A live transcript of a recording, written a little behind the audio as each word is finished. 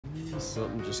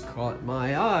Something just caught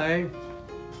my eye.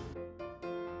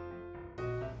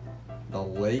 The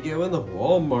Lego in the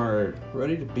Walmart,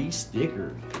 ready to be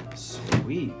stickered.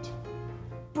 Sweet.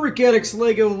 Brick Addicts,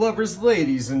 Lego lovers,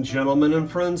 ladies and gentlemen,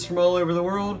 and friends from all over the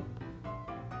world.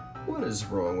 What is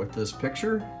wrong with this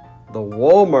picture? The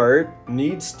Walmart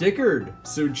needs stickered.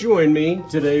 So join me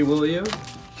today, will you?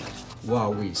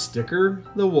 While we sticker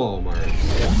the Walmart.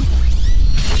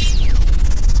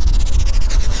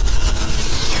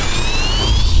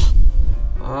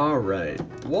 Alright,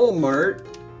 Walmart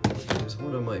is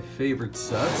one of my favorite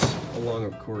sets, along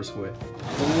of course with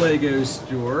the LEGO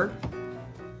store.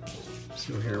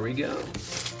 So here we go.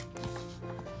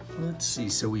 Let's see,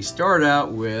 so we start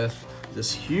out with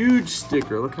this huge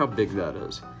sticker. Look how big that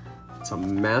is. It's a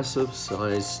massive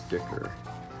size sticker.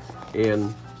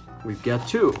 And we've got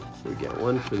two. We got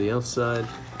one for the outside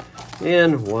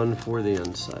and one for the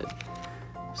inside.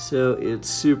 So it's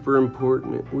super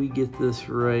important that we get this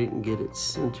right and get it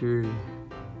centered.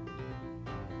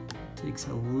 Takes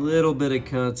a little bit of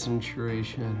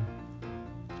concentration.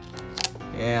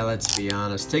 Yeah, let's be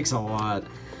honest, takes a lot.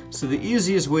 So the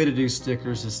easiest way to do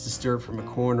stickers is to start from a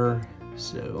corner.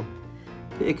 So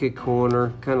pick a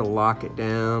corner, kind of lock it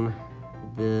down.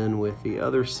 Then with the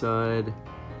other side,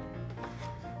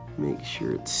 make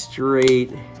sure it's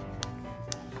straight.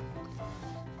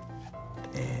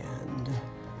 And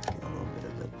get a little bit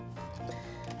of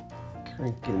a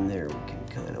crank in there we can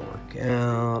kind of work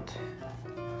out.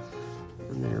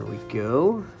 And there we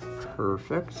go,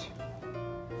 perfect.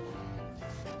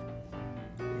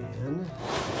 And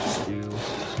let's do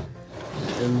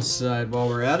the inside while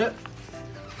we're at it.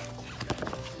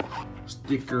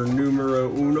 Sticker numero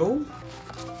uno.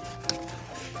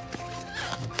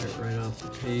 Get right off the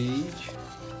page.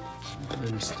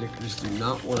 Sometimes stickers do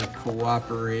not want to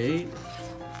cooperate.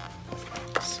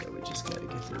 So we just got to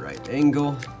get the right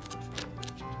angle.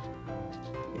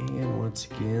 And once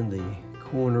again, the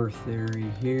corner theory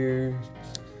here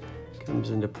comes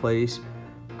into place.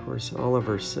 Of course, all of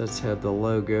our sets have the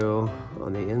logo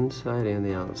on the inside and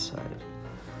the outside.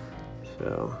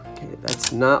 So, okay,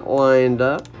 that's not lined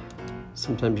up.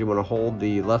 Sometimes you want to hold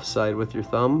the left side with your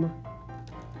thumb.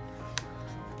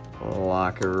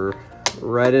 Lock her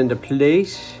right into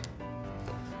place.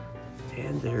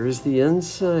 And there's the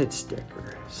inside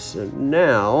sticker. So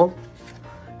now,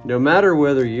 no matter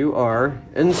whether you are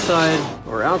inside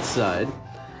or outside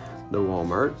the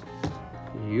Walmart,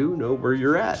 you know where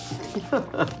you're at.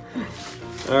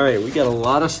 All right, we got a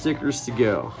lot of stickers to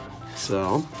go.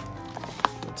 So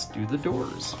let's do the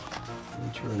doors.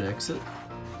 Enter and exit.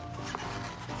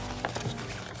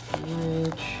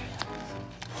 Which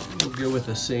we'll go with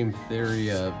the same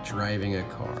theory of driving a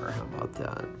car. How about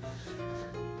that?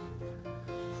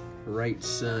 Right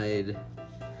side,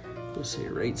 we'll say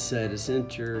right side is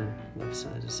enter, left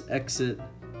side is exit.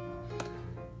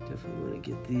 Definitely want to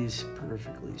get these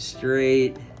perfectly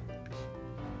straight.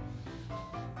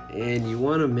 And you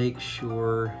want to make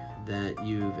sure that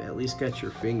you've at least got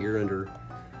your finger under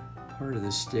part of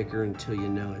the sticker until you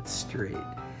know it's straight.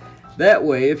 That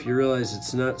way, if you realize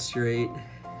it's not straight,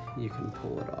 you can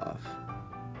pull it off.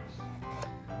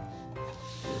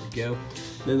 There we go.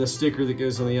 Then the sticker that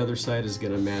goes on the other side is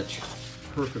going to match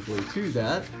perfectly to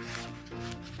that.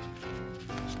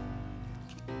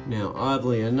 Now,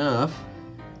 oddly enough,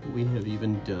 we have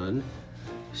even done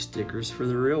stickers for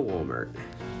the real Walmart.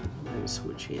 I'm going to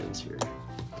switch hands here.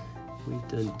 We've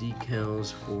done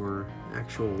decals for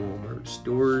actual Walmart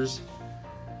stores.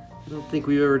 I don't think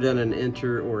we've ever done an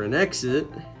enter or an exit,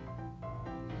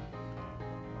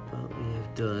 but we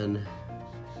have done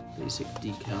basic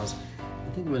decals. I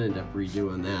think I'm going to end up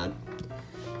redoing that.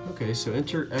 Okay, so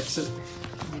enter, exit.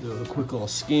 Do a quick little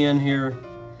scan here.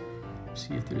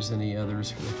 See if there's any others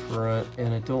for the front,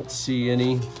 and I don't see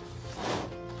any.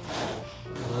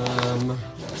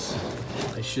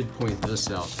 I should point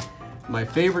this out. My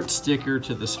favorite sticker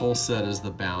to this whole set is the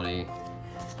bounty,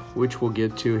 which we'll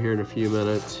get to here in a few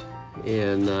minutes.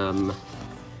 And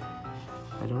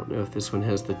I don't know if this one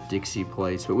has the Dixie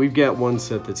plates, but we've got one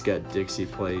set that's got Dixie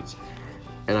plates,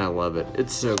 and I love it.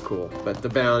 It's so cool. But the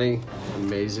bounty,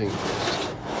 amazing.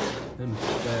 And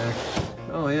back.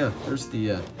 Oh yeah, there's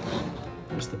the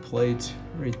plate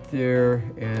right there,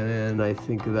 and I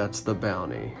think that's the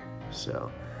bounty.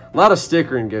 So a lot of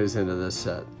stickering goes into this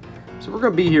set. So we're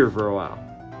gonna be here for a while.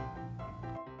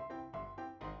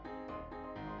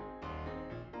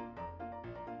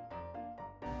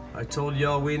 I told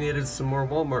y'all we needed some more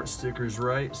Walmart stickers,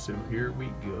 right? So here we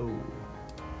go.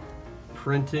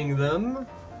 Printing them.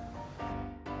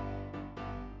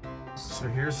 So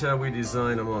here's how we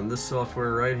design them on this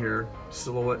software right here,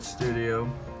 Silhouette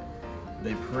Studio.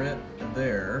 they print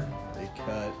there, they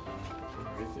cut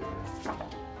right there.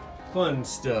 Fun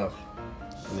stuff.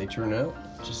 And they turn out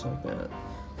just like that.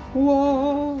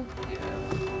 Whoa!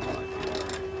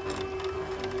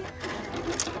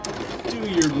 Do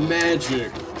your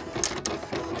magic.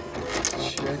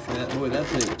 Check that. Boy, that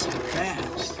thing's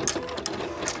fast.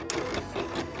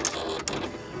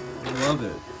 Love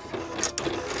it.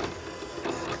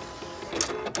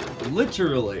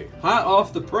 Literally, hot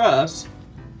off the press.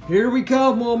 Here we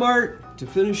come, Walmart, to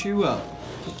finish you up.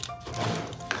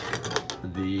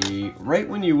 Right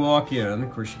when you walk in,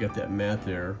 of course you got that mat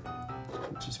there,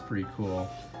 which is pretty cool.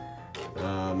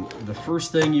 The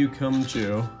first thing you come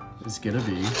to is gonna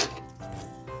be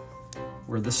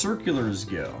where the circulars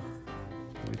go,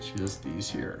 which is these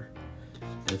here.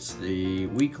 It's the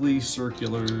weekly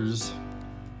circulars,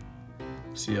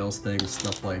 sales things,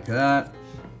 stuff like that.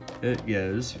 It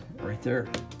goes right there.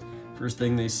 First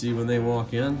thing they see when they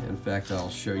walk in. In fact, I'll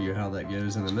show you how that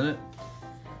goes in a minute.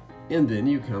 And then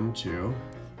you come to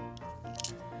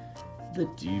the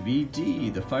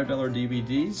DVD, the $5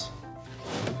 DVDs.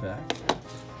 In fact,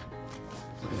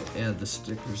 I'm gonna add the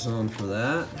stickers on for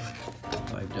that.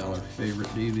 $5 favorite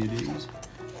DVDs.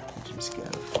 I just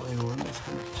gotta find one that's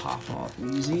gonna pop off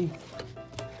easy.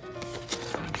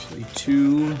 Actually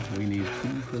 2, we need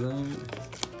 2 for that.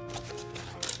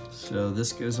 So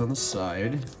this goes on the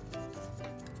side,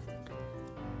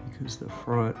 because the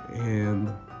front and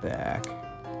the back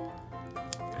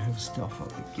have stuff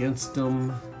up against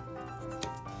them.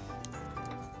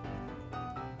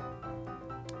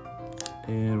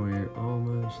 And we're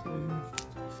almost there.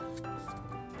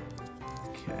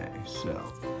 Okay, so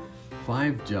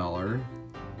 $5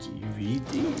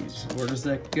 DVDs. Where does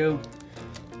that go?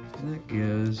 That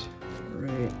goes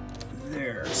right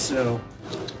there. So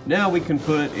now we can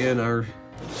put in our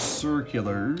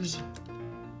circulars,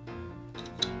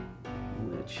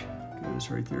 which goes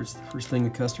right there. It's the first thing the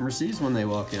customer sees when they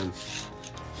walk in.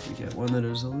 We got one that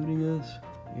is eluding us,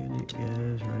 and it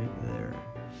goes right there.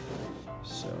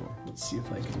 So let's see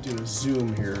if I can do a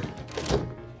zoom here.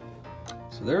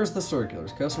 So there's the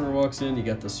circulars. Customer walks in, you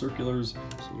got the circulars.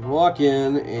 So you walk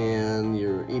in and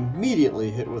you're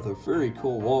immediately hit with a very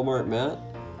cool Walmart mat.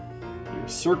 Your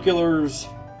circulars,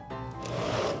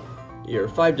 your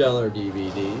 $5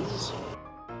 DVDs.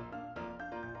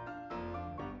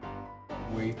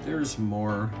 Wait, there's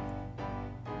more.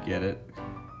 Get it?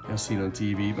 As seen on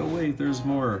TV, but wait, there's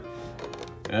more.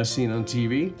 As seen on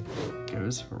TV,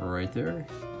 goes right there.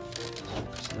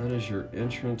 So that is your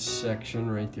entrance section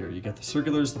right there. You got the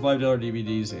circulars, the $5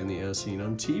 DVDs, and the as seen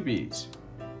on TVs.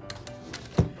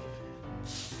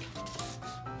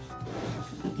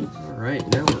 All right,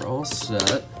 now we're all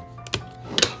set.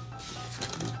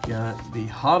 We've got the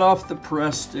hot off the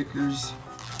press stickers.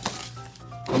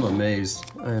 I'm amazed.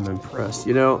 I am impressed.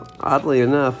 You know, oddly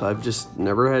enough, I've just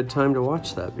never had time to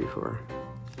watch that before.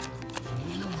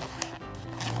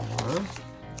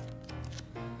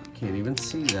 Can't even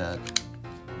see that.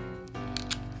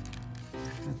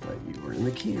 I thought you were in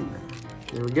the camera.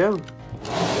 There we go.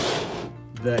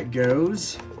 That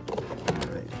goes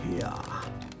right here.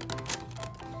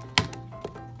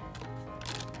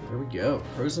 There we go.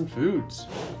 Frozen foods.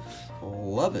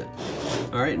 Love it.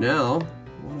 All right, now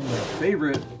one of my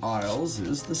favorite aisles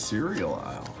is the cereal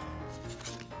aisle.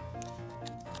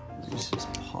 Reese's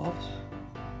Pops.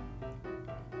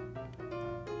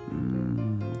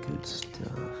 Good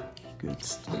stuff. Good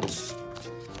stuff.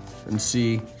 And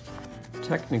see,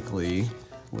 technically,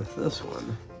 with this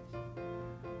one,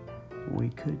 we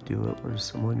could do it where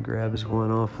someone grabs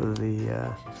one off of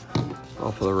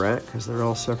the rack, because they're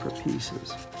all separate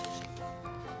pieces.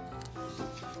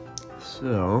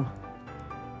 So,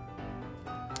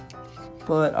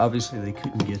 but obviously they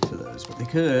couldn't get to those, but they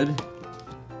could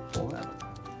pull that up.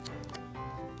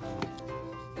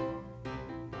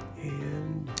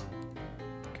 And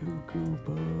Cocoa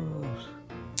Puffs.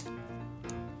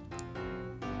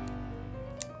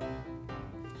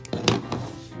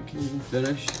 We can even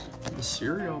finish the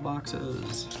cereal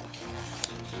boxes.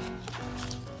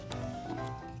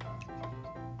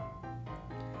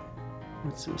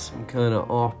 What's this, some kind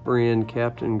of off-brand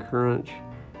Captain Crunch?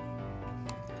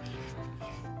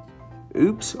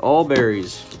 Oops, all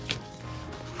berries.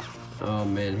 Oh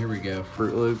man, here we go,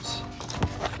 Fruit Loops.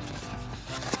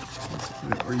 Let's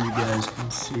put it where you guys can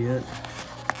see it.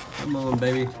 Come on,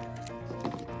 baby.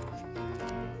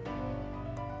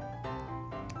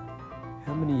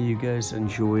 How many of you guys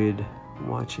enjoyed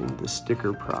watching the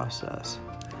sticker process?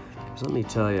 Because let me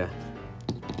tell you,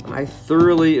 I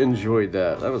thoroughly enjoyed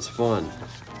that. That was fun.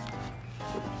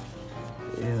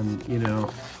 And, you know,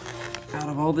 out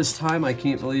of all this time, I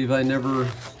can't believe I never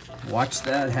watch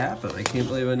that happen. I can't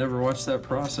believe I never watched that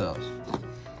process.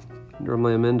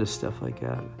 Normally I'm into stuff like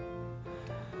that.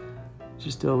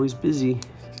 Just always busy,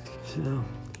 so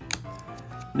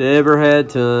never had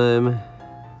time.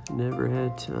 Never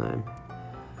had time.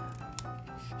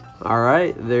 All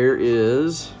right, there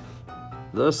is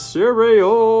the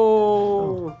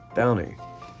cereal. Bounty.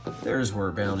 There's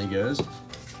where Bounty goes.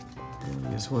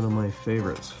 Bounty is one of my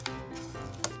favorites.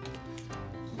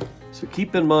 So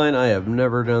keep in mind, I have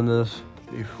never done this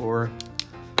before.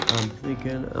 I'm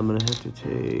thinking I'm gonna have to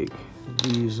take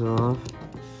these off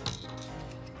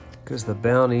because the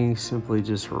Bounty simply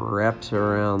just wraps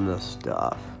around the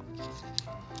stuff.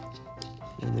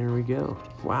 And there we go.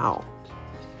 Wow.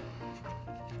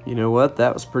 You know what?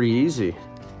 That was pretty easy.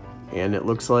 And it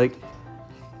looks like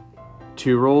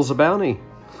 2 rolls of Bounty.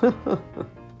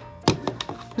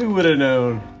 Who would have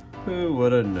known? Who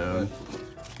would have known?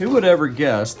 Who would ever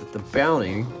guess that the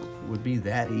Bounty would be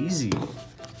that easy?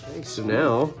 Okay, so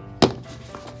now,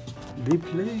 the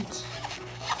plate,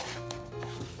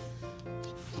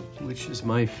 which is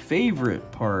my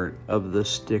favorite part of the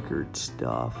stickered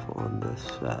stuff on this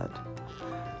set.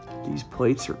 These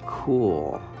plates are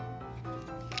cool.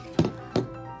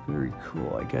 Very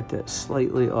cool. I got that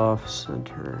slightly off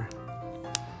center.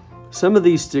 Some of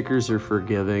these stickers are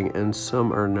forgiving and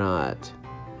some are not.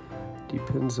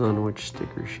 Depends on which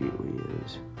sticker sheet we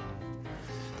use.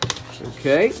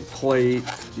 Okay, plate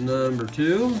number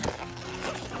 2.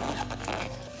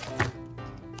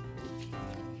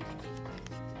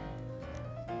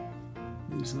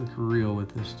 These look real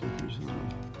with the stickers on them.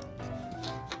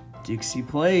 Dixie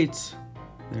plates.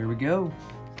 There we go.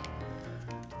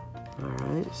 All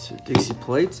right, so Dixie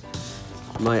plates.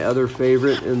 My other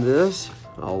favorite in this,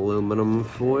 aluminum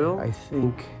foil. I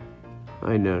think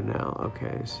I know now.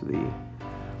 Okay, so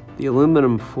the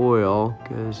aluminum foil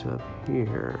goes up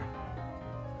here.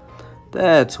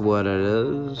 That's what it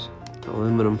is.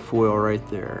 Aluminum foil right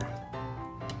there.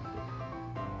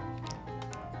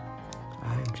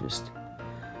 I'm just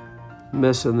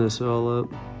messing this all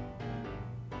up.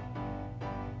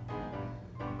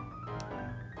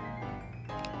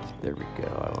 There we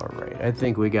go. All right. I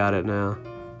think we got it now.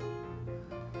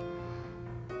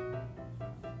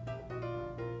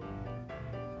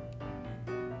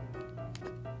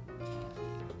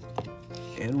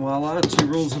 And voila, 2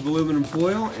 rolls of aluminum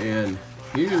foil. And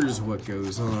here's what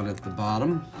goes on at the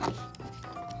bottom.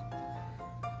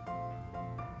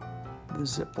 The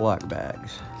Ziploc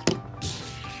bags.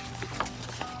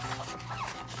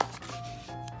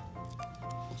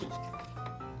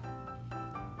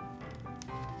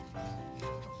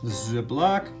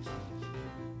 Ziploc.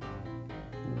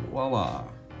 Voila.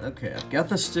 Okay, I've got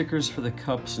the stickers for the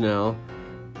cups now,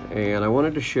 and I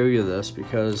wanted to show you this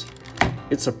because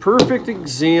it's a perfect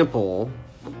example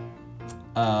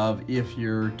of if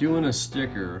you're doing a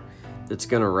sticker that's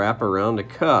gonna wrap around a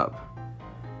cup,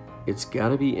 it's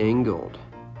gotta be angled.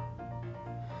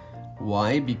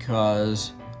 Why?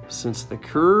 Because since the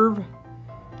curve,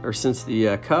 or since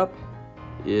the cup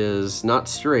is not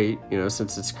straight, you know,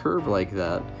 since it's curved like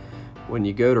that, when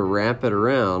you go to wrap it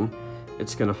around,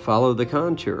 it's gonna follow the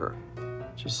contour,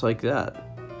 just like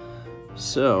that.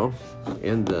 So,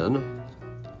 and then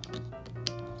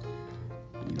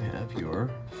you have your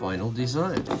final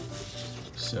design.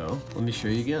 So, let me show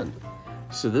you again.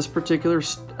 So this particular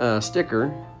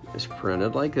sticker is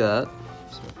printed like that.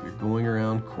 So if you're going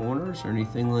around corners or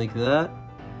anything like that,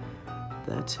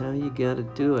 that's how you gotta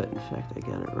do it. In fact, I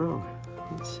got it wrong.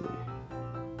 Let's see.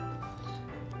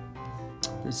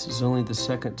 This is only the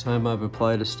second time I've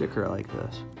applied a sticker like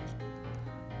this.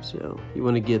 So you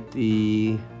want to get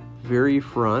the very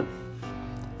front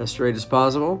as straight as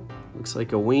possible. Looks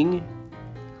like a wing.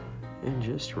 And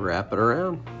just wrap it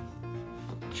around.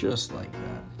 Just like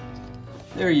that.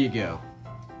 There you go.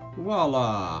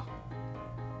 Voila.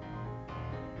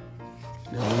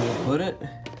 Now we'll put it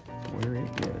where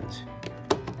it goes.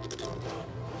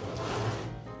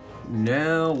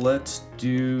 Now let's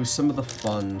do some of the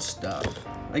fun stuff.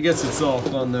 I guess it's all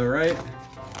fun though, right?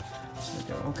 I've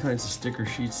got all kinds of sticker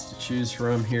sheets to choose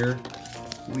from here.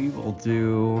 We will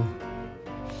do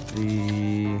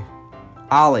the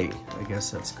Ollie, I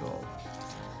guess that's called.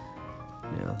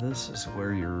 Now this is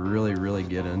where you really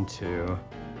get into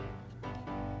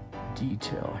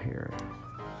detail here.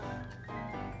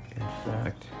 In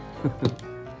fact,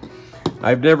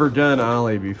 I've never done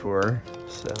Ollie before,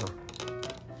 so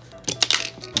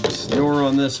snore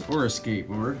on this or a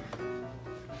skateboard.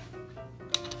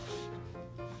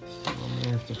 So I'm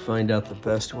gonna have to find out the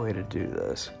best way to do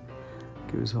this.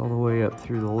 Goes all the way up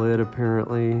through the lid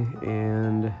apparently,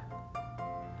 and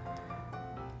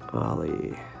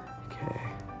Ollie. Okay.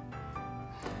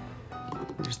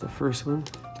 There's the first one.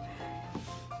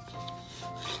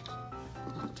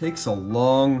 It takes a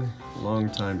long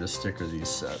time to sticker these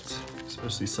sets,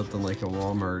 especially something like a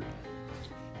Walmart.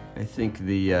 I think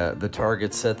the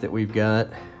Target set that we've got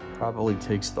probably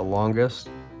takes the longest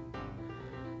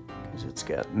because it's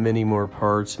got many more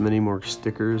parts, many more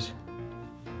stickers.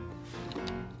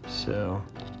 So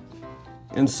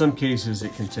in some cases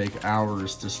it can take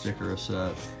hours to sticker a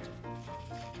set.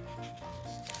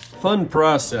 Fun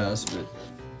process, but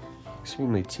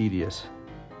extremely tedious.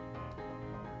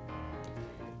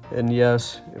 And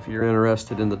yes, if you're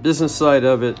interested in the business side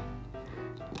of it,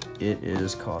 it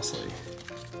is costly.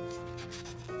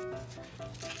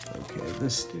 Okay,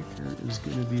 this sticker is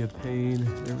gonna be a pain.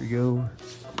 There we go.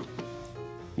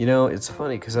 You know, it's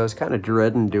funny because I was kind of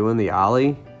dreading doing the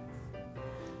ollie,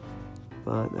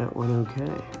 but that went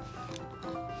okay.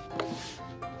 All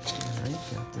right,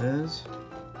 got those.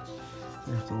 I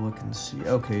have to look and see.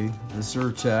 Okay, the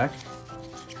Zyrtec.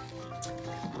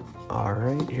 All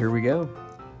right, here we go.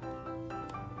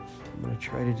 I'm gonna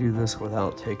try to do this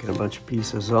without taking a bunch of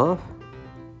pieces off.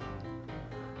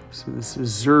 So this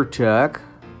is Zyrtec.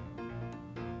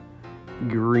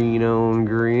 Green on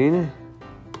green.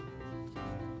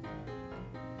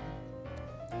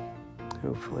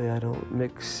 Hopefully I don't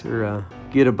mix or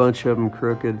get a bunch of them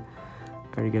crooked.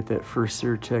 I already got that first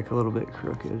Zyrtec a little bit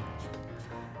crooked.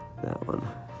 That one.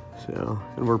 So,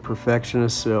 and we're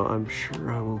perfectionists, so I'm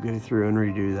sure I will go through and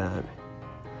redo that.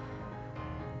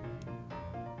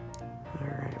 All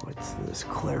right, what's this?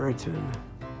 Claritin.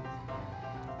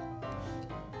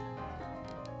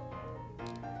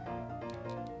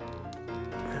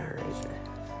 All right,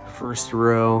 first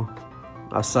row.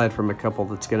 Aside from a couple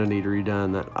that's gonna need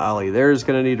redone, that ollie there is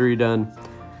gonna need redone.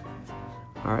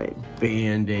 All right,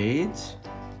 Band-Aids.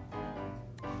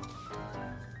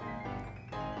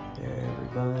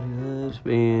 Everybody loves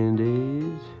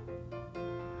Band-Aids.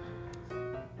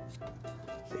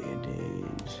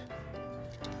 Band-Aids.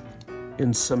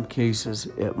 In some cases,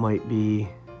 it might be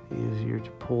easier to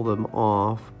pull them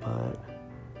off, but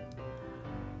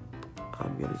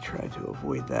I'm gonna try to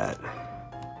avoid that.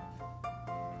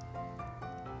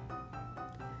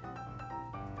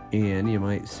 And you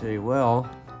might say, well,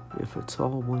 if it's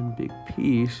all one big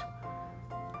piece,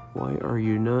 why are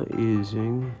you not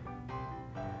using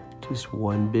just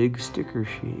one big sticker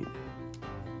sheet?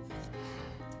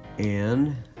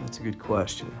 And that's a good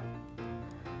question.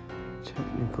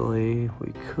 Technically,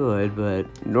 we could, but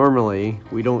normally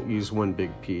we don't use one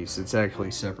big piece. It's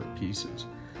actually separate pieces,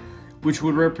 which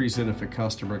would represent if a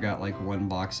customer got like one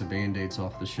box of Band-Aids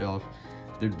off the shelf,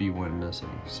 there'd be one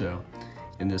missing. So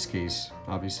in this case,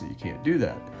 obviously you can't do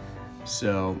that.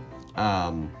 So,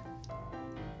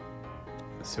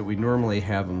 so we normally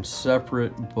have them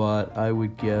separate, but I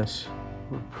would guess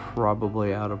we're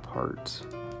probably out of parts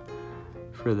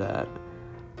for that.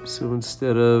 So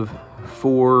instead of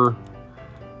 4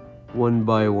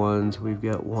 1x1s, we've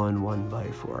got 1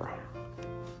 1x4.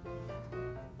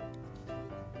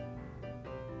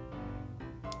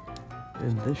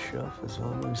 And this shelf is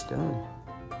almost done.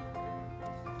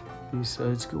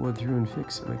 Besides going through and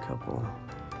fixing a couple.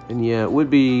 And yeah, it would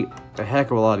be a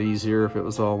heck of a lot easier if it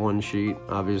was all one sheet,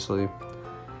 obviously.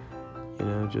 You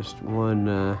know, just one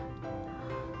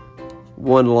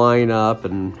line up,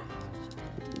 and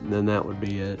then that would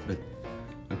be it. But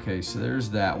okay, so there's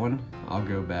that one. I'll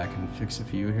go back and fix a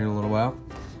few here in a little while.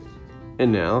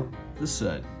 And now, this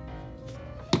side.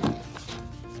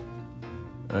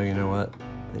 Oh, you know what?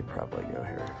 They probably go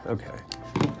here. Okay.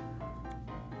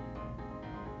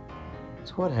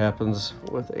 So what happens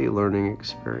with a learning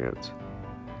experience?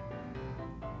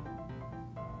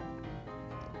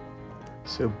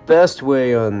 So best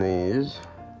way on these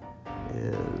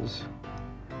is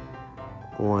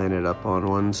line it up on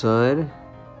one side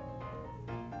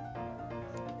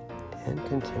and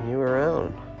continue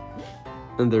around.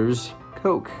 And there's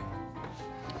Coke.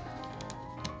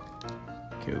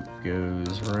 Coke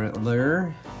goes right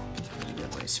there. I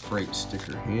got my Sprite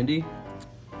sticker handy.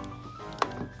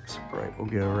 Sprite will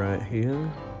go right here.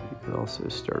 You can also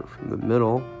start from the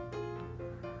middle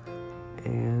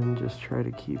and just try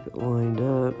to keep it lined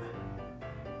up.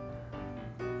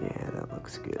 Yeah, that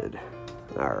looks good.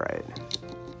 All right.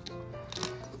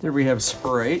 There we have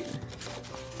Sprite.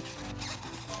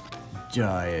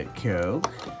 Diet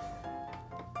Coke.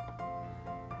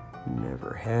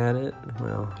 Never had it.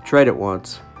 Well, I tried it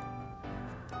once.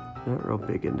 Not real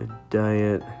big into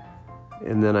diet.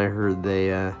 And then I heard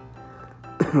they,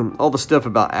 all the stuff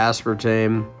about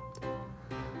aspartame.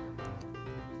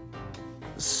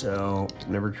 So,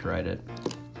 never tried it.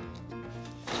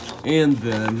 And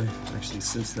then, actually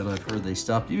since then I've heard they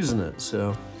stopped using it.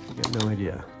 So, I got no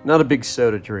idea. Not a big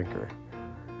soda drinker.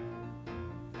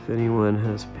 If anyone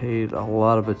has paid a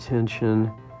lot of attention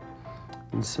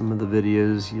in some of the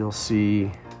videos, you'll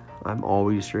see I'm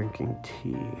always drinking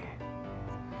tea.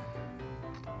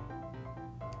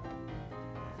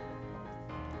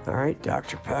 All right,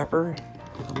 Dr. Pepper.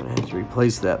 I'm gonna have to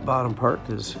replace that bottom part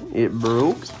because it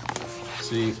broke.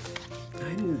 See,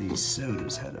 I knew these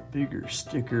sodas had a bigger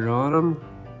sticker on them.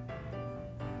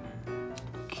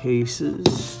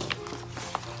 Cases.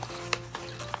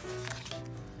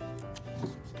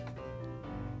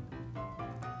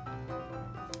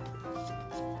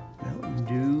 Mountain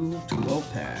Dew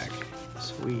 12-pack.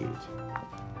 Sweet.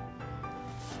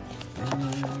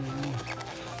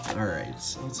 All right,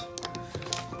 so let's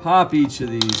pop each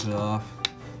of these off.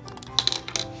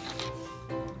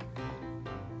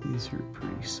 These are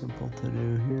pretty simple to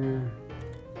do here.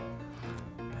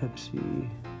 Pepsi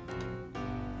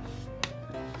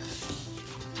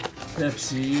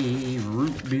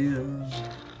root beer.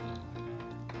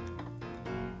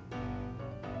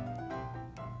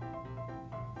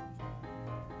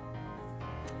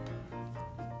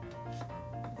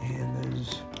 And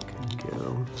those can go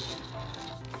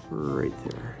right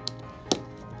there.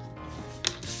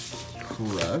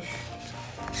 Crush.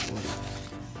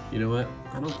 You know what?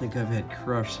 I don't think I've had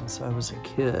Crush since I was a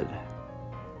kid.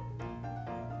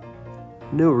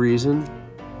 No reason.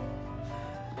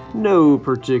 No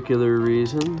particular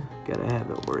reason. Gotta have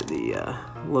it where the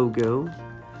logo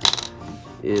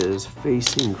is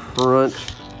facing front.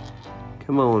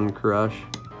 Come on, Crush.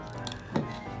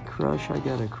 Crush, I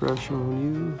got a crush on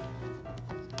you.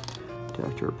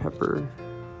 Dr. Pepper.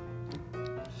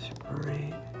 Super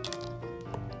 8.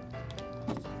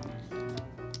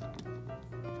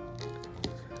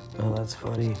 Oh, that's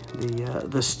funny.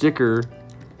 The sticker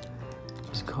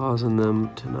is causing them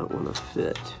to not want to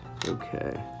fit.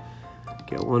 Okay.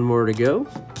 Got one more to go.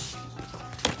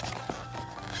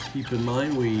 Keep in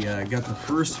mind we got the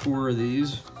first 4 of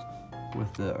these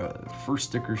with the first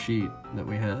sticker sheet that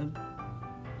we had.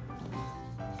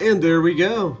 And there we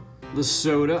go. The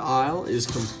soda aisle is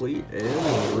complete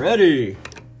and ready.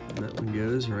 And that one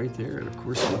goes right there. And of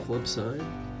course on the flip side,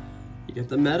 you get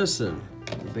the medicine,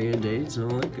 the Band-Aids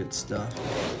and all that good stuff.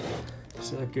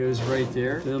 So that goes right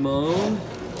there. Come on.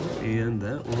 And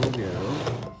that will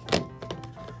go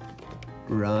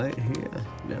right here.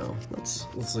 Now, let's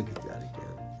look at that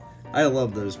again. I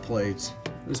love those plates.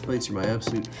 Those plates are my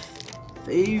absolute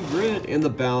favorite. And the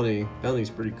bounty. Bounty's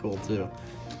pretty cool too.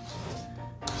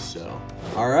 So,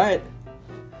 all right.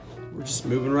 We're just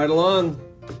moving right along.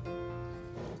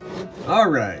 All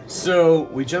right, so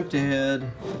we jumped ahead.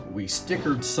 We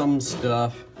stickered some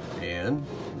stuff and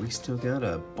we still got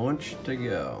a bunch to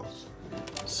go.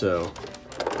 So,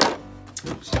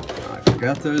 oops, I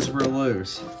forgot those were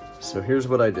loose. So here's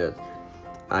what I did.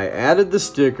 I added the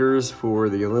stickers for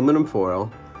the aluminum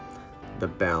foil, the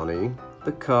bounty,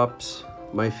 the cups,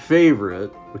 my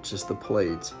favorite, which is the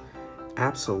plates.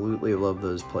 Absolutely love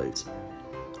those plates.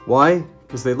 Why?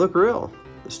 Because they look real.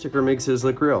 The sticker makes those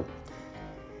look real.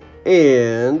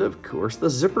 And of course the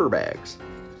zipper bags.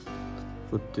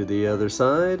 Flip to the other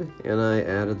side and I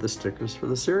added the stickers for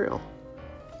the cereal.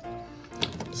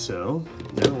 So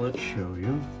now let's show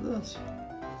you this.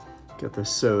 Got the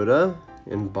soda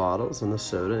in bottles and the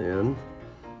soda in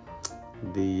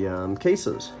the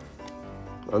cases.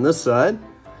 On this side,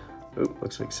 oh,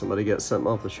 looks like somebody got something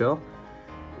off the shelf.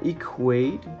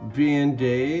 Equate,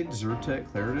 Band-Aid, Zyrtec,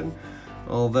 Claritin,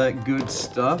 all that good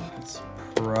stuff. It's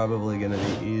probably gonna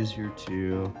be easier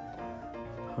to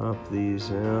pop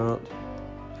these out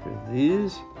for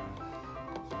these.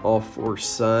 All 4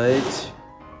 sides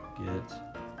get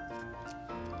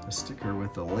a sticker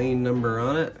with the lane number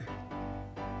on it.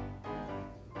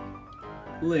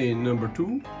 Lane number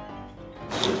 2.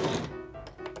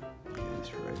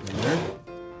 It's right in there.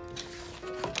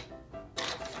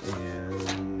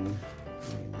 And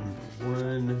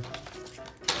lane number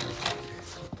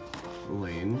 1.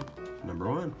 Lane number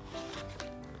 1.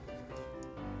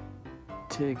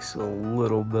 Takes a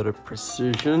little bit of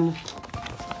precision.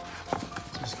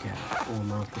 Just gotta pull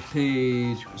them off the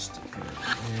page. We'll stick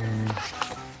that there.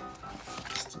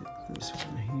 Stick this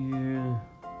one here.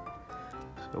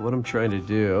 So what I'm trying to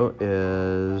do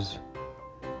is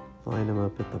line them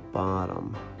up at the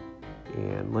bottom.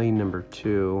 And lane number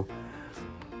 2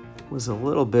 was a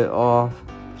little bit off,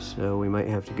 so we might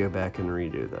have to go back and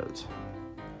redo those.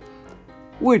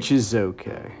 Which is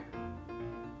okay.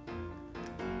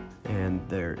 And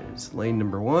there it is, lane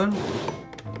number 1,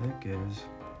 and that goes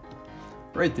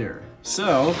right there.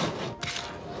 So,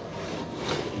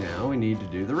 now we need to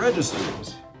do the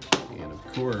registers. And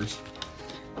of course,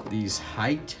 these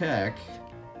high-tech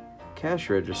cash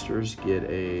registers get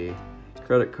a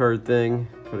credit card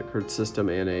system,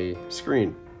 and a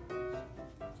screen.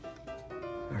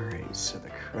 All right, so the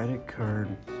credit card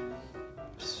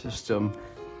system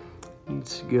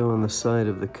needs to go on the side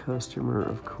of the customer,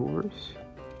 of course,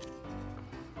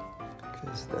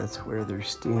 because that's where they're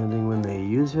standing when they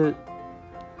use it.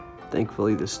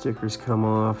 Thankfully, the stickers come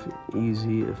off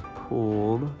easy if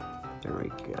pulled. There we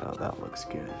go, that looks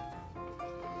good.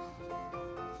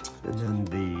 And then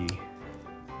the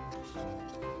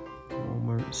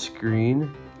Walmart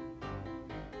screen.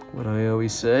 What I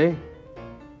always say,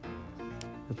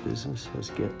 a business has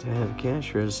got to have a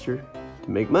cash register to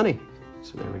make money.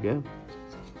 So there we go.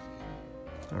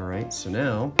 All right, so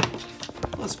now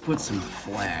let's put some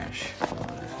flash on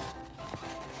it.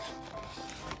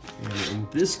 And in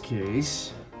this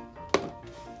case,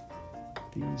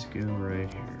 these go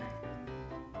right here.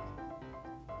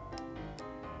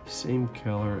 Same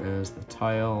color as the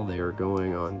tile they are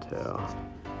going on to.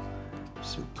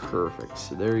 So perfect.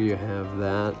 So there you have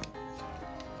that.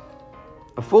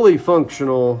 A fully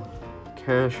functional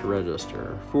cash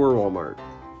register for Walmart.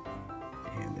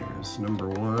 And there's number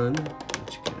one,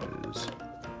 which goes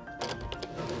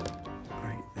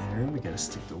right there. We gotta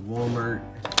stick the Walmart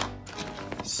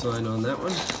sign on that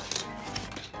one.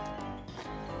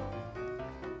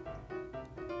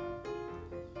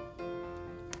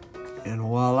 And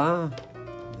voila.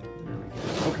 There we go.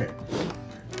 Okay.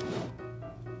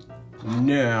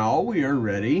 Now we are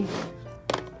ready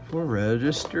for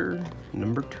register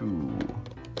number 2.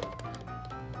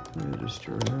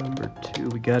 Register number 2.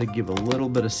 We got to give a little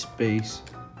bit of space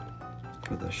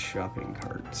for the shopping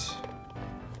carts.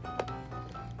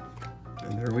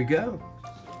 And there we go.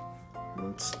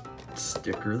 Let's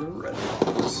sticker the red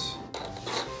box.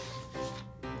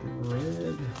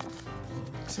 Red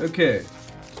box. Okay.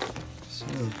 So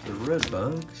the red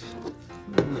box,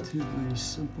 relatively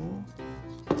simple.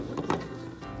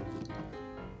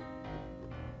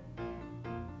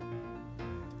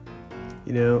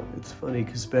 You know, it's funny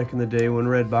because back in the day when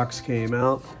Redbox came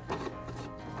out,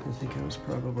 I think I was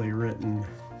probably renting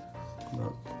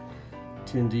about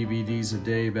 10 DVDs a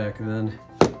day back then.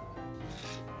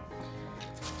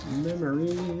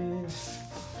 Memories.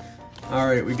 All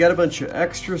right, we got a bunch of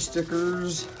extra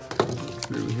stickers. Go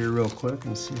through here real quick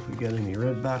and see if we got any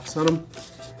Redbox on them.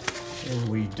 And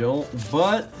we don't,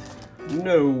 but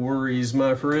no worries,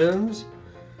 my friends.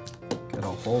 Got a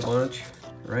whole bunch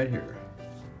right here.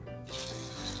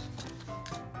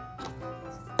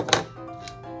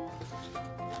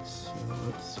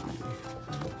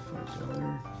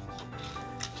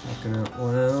 Talking out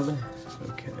loud.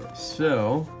 Okay,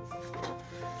 so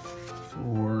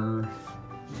for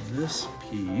this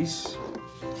piece,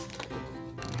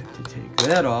 you have to take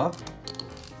that off,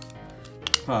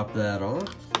 pop that off.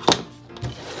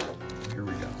 Here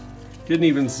we go. Didn't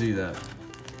even see that.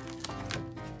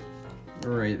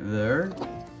 Right there.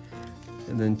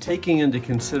 And then taking into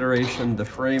consideration the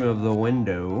frame of the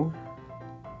window,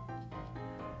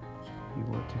 you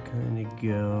want to kind of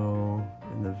go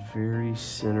in the very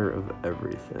center of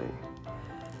everything.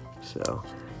 So,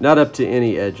 not up to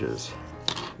any edges.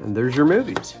 And there's your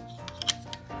movies.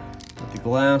 Put the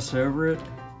glass over it,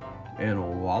 and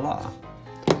voila.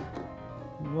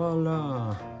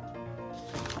 Voila.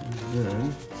 And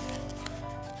then,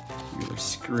 your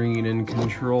screen and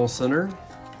control center.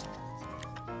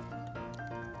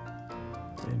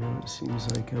 I know it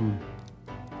seems like I'm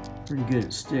pretty good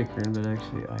at stickering, but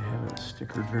actually I haven't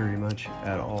stickered very much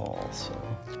at all, so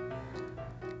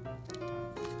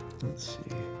let's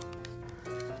see.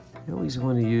 You always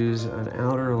want to use an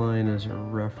outer line as a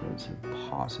reference if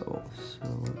possible, so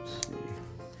let's see.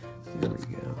 There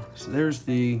we go. So there's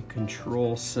the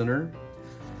control center,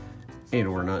 and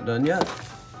we're not done yet.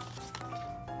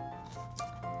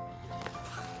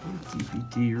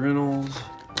 DVD rentals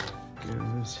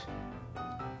goes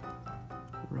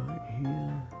right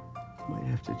here. Might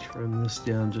have to trim this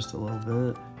down just a little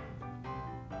bit.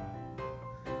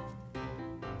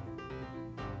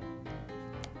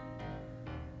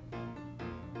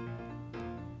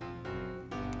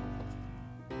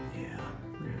 Yeah,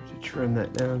 we have to trim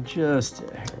that down just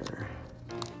a hair,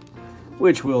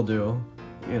 which we'll do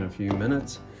in a few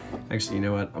minutes. Actually, you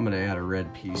know what? I'm gonna add a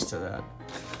red piece to that.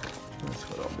 That's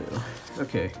what I'll do.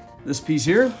 Okay, this piece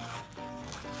here,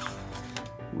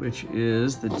 which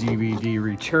is the DVD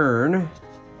return.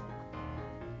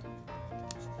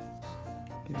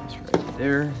 Goes right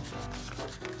there.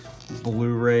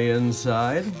 Blu-ray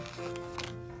inside.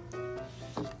 Goes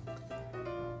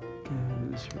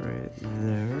right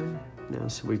there. Now,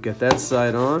 so we've got that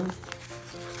side on.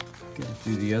 Gotta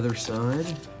do the other side.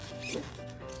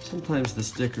 Sometimes the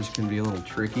stickers can be a little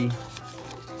tricky.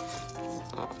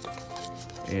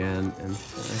 And in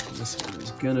fact, this one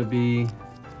is gonna be,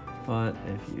 but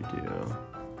if you do,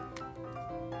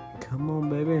 come on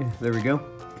baby, there we go,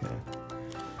 okay.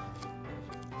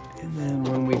 And then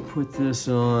when we put this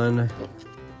on, it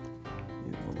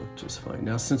will look just fine.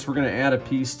 Now since we're gonna add a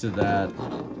piece to that,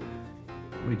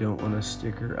 we don't want a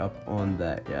sticker up on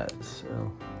that yet,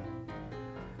 so,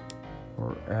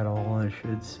 or at all I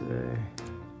should say.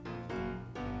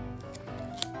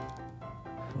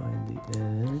 Find the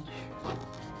edge.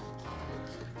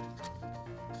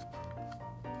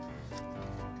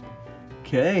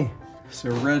 Okay, so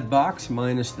red box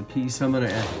minus the piece I'm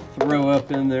gonna throw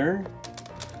up in there.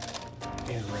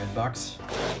 And red box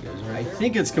goes right. I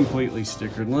think it's completely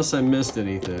stickered, unless I missed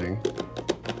anything.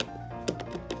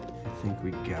 I think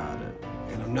we got it.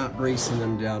 And I'm not bracing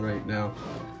them down right now.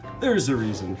 There's a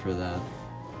reason for that.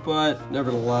 But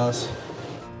nevertheless,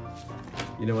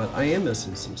 you know what? I am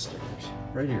missing some stickers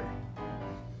right here.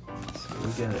 So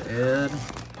we gotta add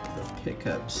the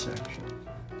pickup section.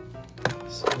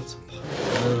 So let's pop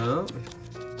that out.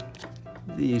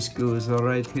 These goes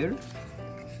right here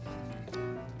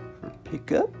for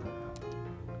pickup.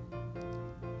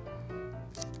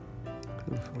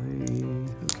 Hopefully,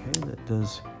 okay, that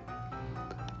does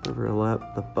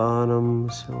overlap the bottom,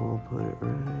 so we'll put it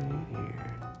right here.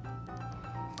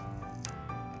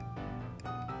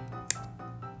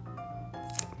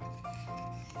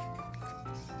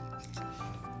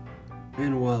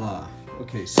 And voila.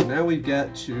 Okay, so now we've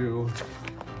got to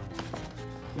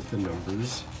put the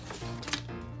numbers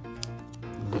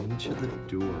on each of the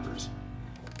doors.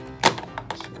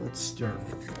 So let's start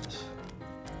with this.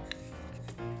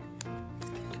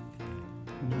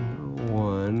 Number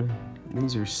 1.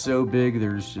 These are so big,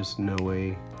 there's just no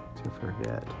way to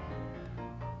forget.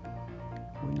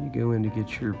 When you go in to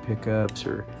get your pickups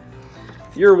or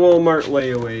your Walmart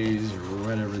layaways or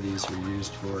whatever these are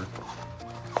used for,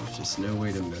 there's just no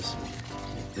way to miss them.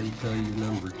 If they tell you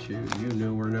number 2, you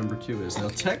know where number 2 is. Now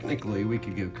technically we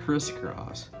could go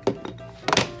crisscross,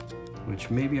 which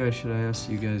maybe I should ask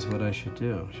you guys what I should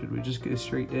do. Should we just go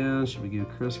straight down? Should we go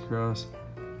crisscross?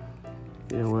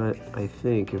 You know what? I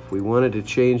think if we wanted to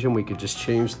change them, we could just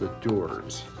change the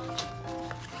doors.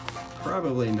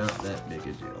 Probably not that big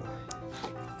a deal.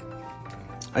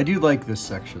 I do like this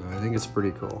section though. I think it's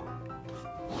pretty cool.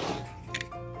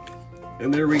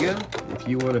 And there we go. If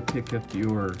you want to pick up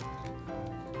your,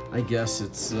 I guess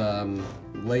it's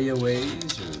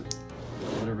layaways or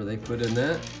whatever they put in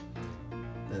that,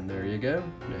 then there you go.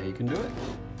 Now you can do it.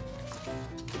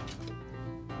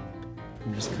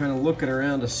 I'm just kind of looking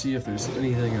around to see if there's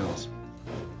anything else.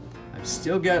 I've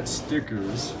still got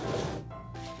stickers.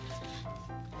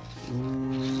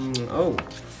 Oh,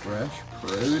 fresh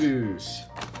produce,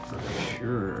 for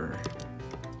sure.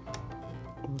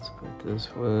 Let's put this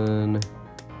one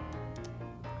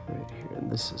right here,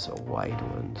 and this is a white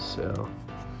one, so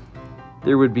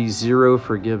there would be zero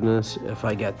forgiveness if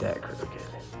I got that crooked.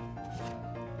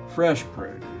 Fresh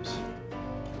produce.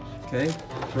 Okay,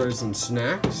 frozen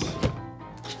snacks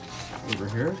over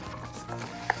here.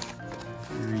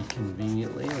 Very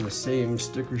conveniently on the same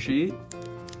sticker sheet.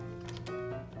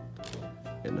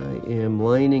 And I am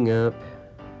lining up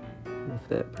with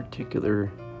that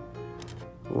particular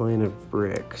line of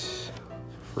bricks.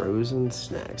 Frozen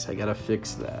snacks. I gotta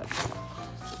fix that.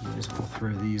 Might as well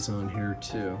throw these on here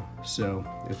too. So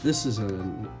if this is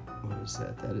what is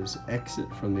that? That is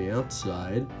exit from the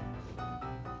outside.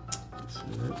 So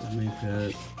that would make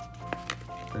that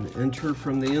an enter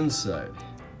from the inside,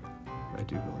 I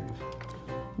do believe.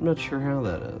 I'm not sure how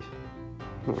that is.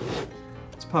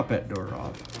 Let's pop that door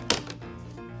off.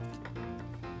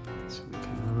 So we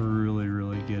can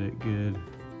really get it good.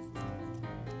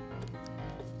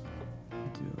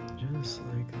 Do it just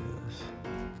like this.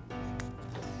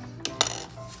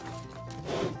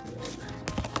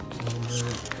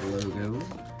 Logo.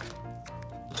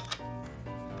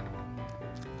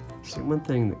 See, one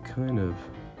thing that kind of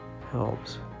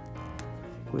helps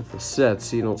with the set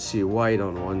so you don't see white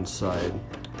on one side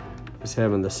is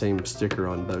having the same sticker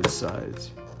on both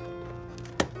sides.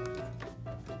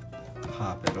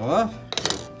 Pop it off.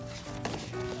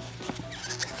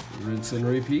 Rinse and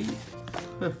repeat.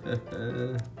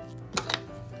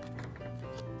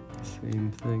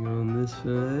 Same thing on this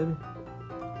side.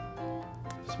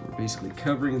 So we're basically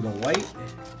covering the white.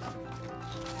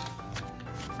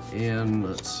 And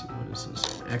let's see, what is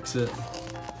this? Exit.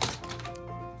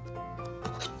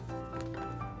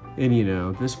 And you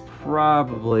know, this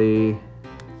probably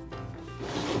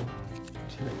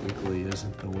technically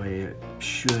isn't the way it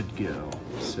should go.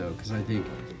 So, because I think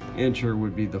enter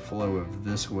would be the flow of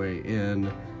this way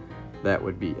in, that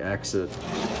would be exit.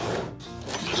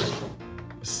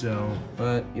 So,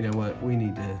 but you know what? We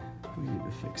need to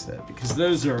fix that because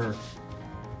those are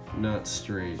not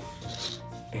straight,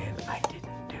 and I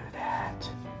didn't do that.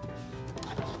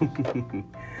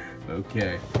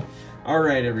 Okay. All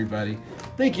right, everybody.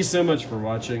 Thank you so much for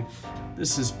watching.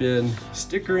 This has been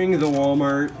Stickering the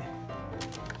Walmart.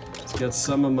 It's got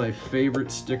some of my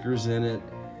favorite stickers in it.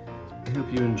 I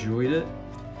hope you enjoyed it.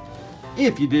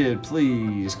 If you did,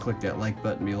 please click that like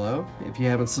button below. If you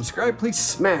haven't subscribed, please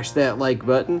smash that like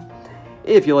button.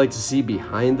 If you like to see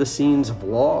behind the scenes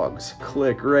vlogs,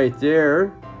 click right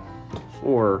there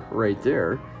or right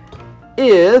there.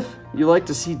 If you like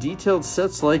to see detailed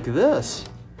sets like this,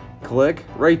 click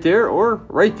right there or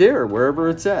right there, wherever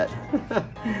it's at.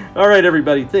 All right,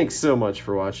 everybody, thanks so much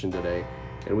for watching today,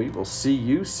 and we will see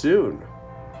you soon.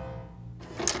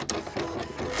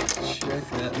 Check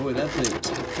that. Boy, that thing's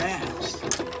fast.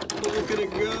 Look at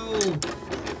it go.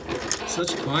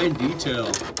 Such fine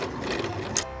detail.